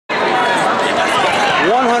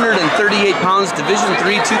138 pounds, Division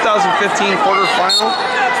III 2015 quarterfinal.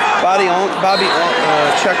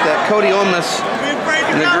 Check that. Cody Ohnmeiss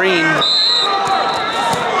in the green.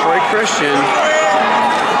 Troy Christian.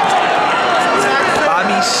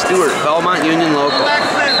 Bobby Stewart, Belmont Union local.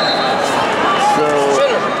 So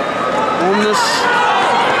Ohnmeiss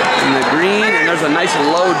in the green, and there's a nice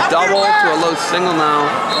low double to a low single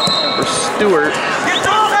now for Stewart.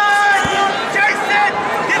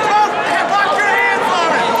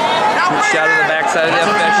 Shot of the backside of the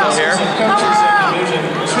official here.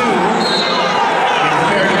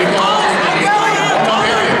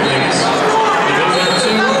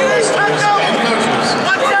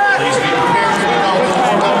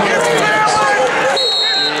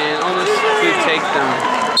 And almost to take them.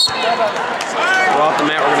 We're off the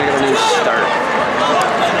mat, we're going to get a new start.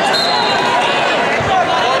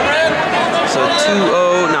 So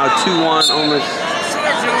 2-0, now 2-1, almost.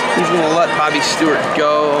 He's going to let Bobby Stewart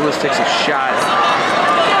go. Almost takes a shot.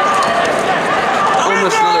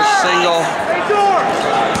 Almost another single.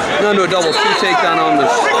 Down to a double. 2 takedown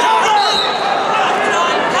almost.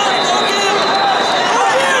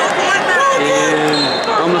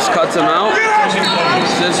 And almost cuts him out.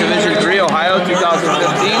 This is Division III, Ohio,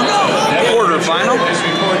 2015 quarterfinal.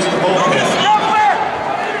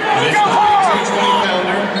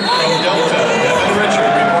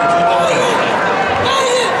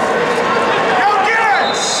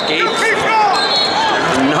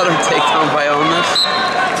 Another takedown by Ohnmeiss.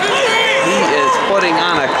 He is putting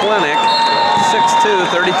on a clinic. 6-2,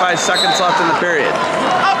 35 seconds left in the period.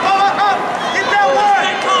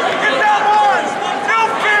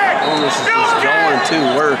 Ohnmeiss is just going to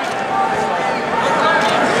work.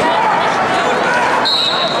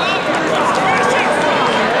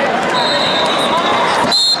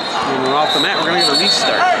 When we're off the mat, we're going to get a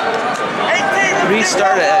restart.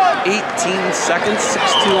 Restart at 18 seconds,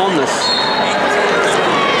 6-2 Ohnmeiss.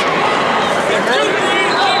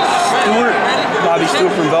 Stewart, Bobby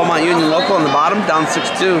Stewart from Belmont Union local on the bottom, down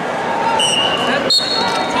 6-2.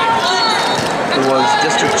 It was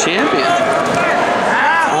district champion.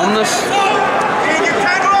 Ohnmeiss,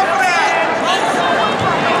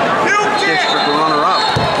 district runner-up.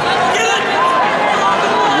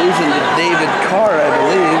 Losing to David Carr, I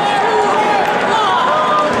believe.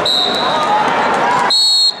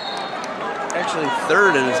 Actually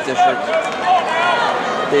third in his district.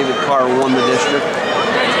 David Carr won the district.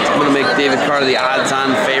 I'm going to make David Carr the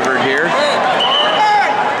odds-on favorite here.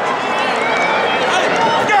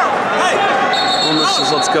 Ohnmeiss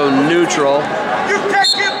says let's go neutral.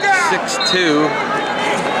 6-2.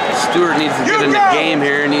 Stewart needs to get in the game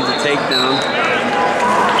here. Needs a takedown.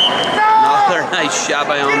 Another nice shot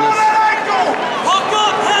by Ohnmeiss.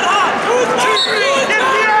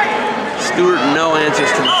 Stewart, no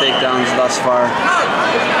answers to the takedowns thus far.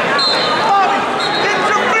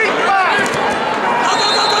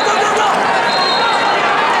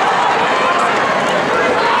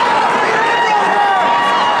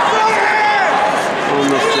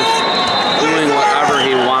 Ohnmeiss just doing whatever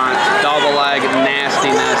he wants. Double leg,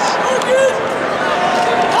 nastiness.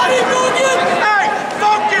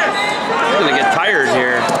 He's gonna get tired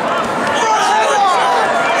here.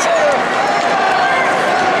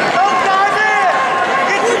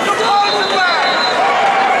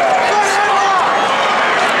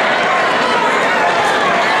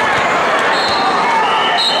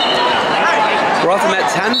 We're off him at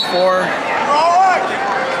 10-4.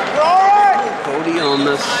 Cody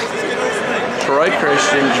Ohnmeiss, Troy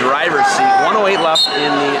Christian, driver's seat. 1:08 left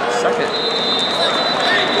in the second.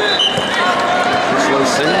 Slow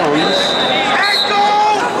single Ohnmeiss.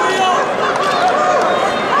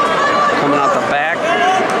 Coming out the back.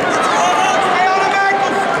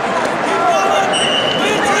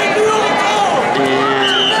 And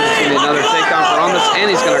it's going to be another takedown for Ohnmeiss, and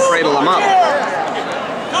he's going to cradle him up.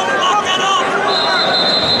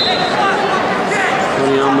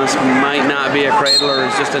 Ohnmeiss might not be a cradler,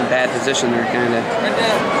 he's just in bad position there, kind of.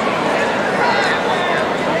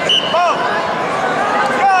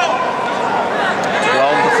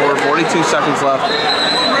 12-4, 42 seconds left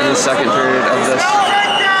in the second period of this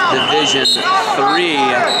Division III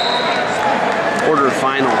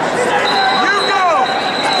quarterfinal.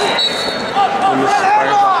 Ohnmeiss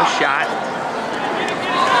fires off a shot.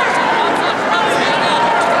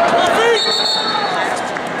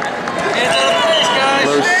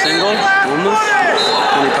 Low single, Ohnmeiss.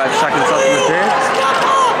 25 seconds left in the period.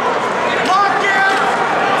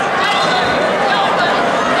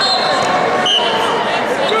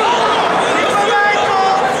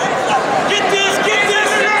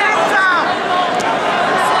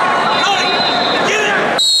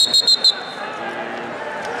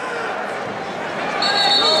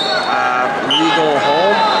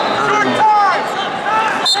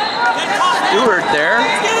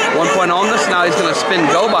 spin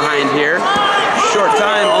go behind here. Short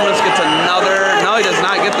time, Ohnmeiss gets another. No, he does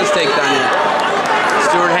not get this takedown yet.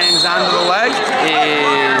 Stewart hangs on to the leg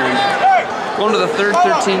and going to the third,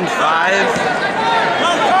 13-5.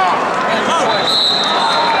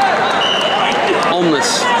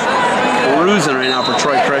 Ohnmeiss bruising right now for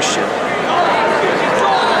Troy Christian.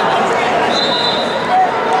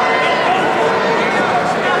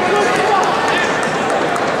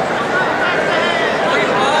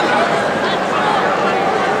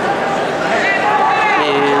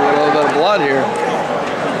 Here.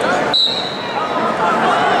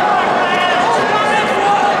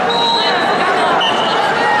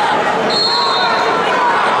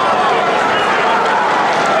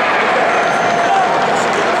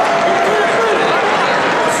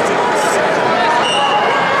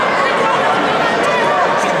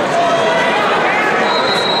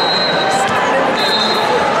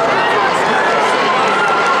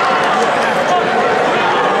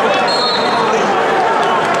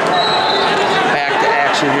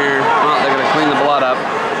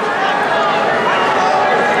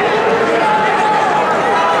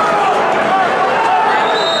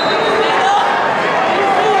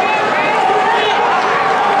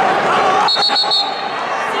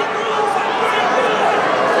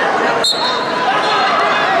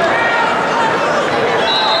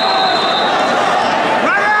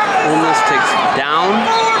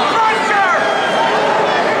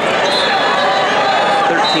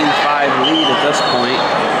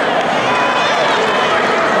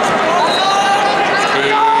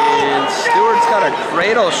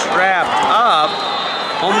 Cradle strapped up.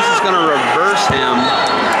 Ohnmeiss is going to reverse him.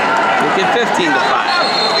 Make it 15-5.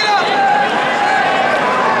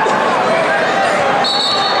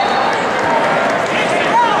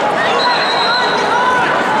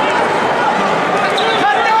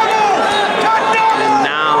 And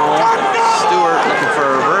now Stewart looking for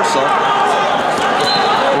a reversal.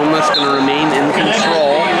 Ohnmeiss going to remain in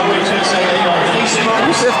control.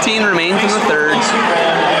 2:15 remains in the third.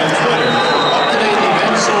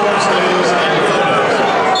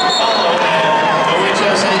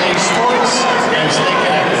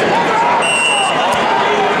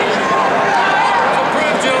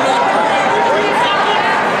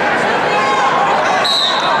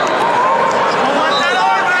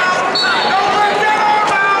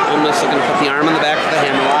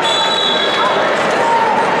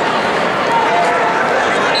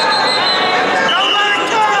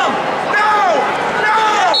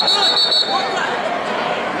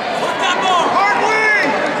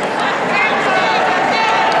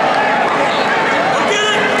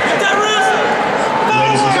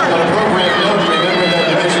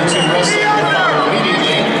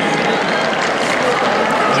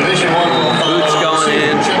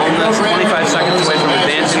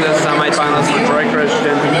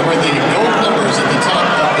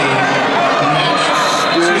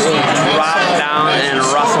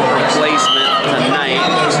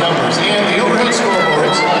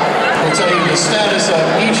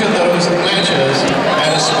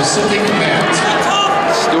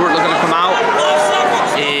 Stewart looking to come out,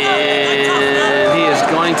 and he is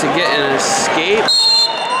going to get an escape.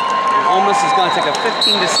 Ohnmeiss is going to take a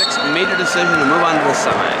 15-6 major decision to move on to the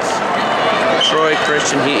semis. Troy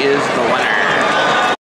Christian, he is the winner.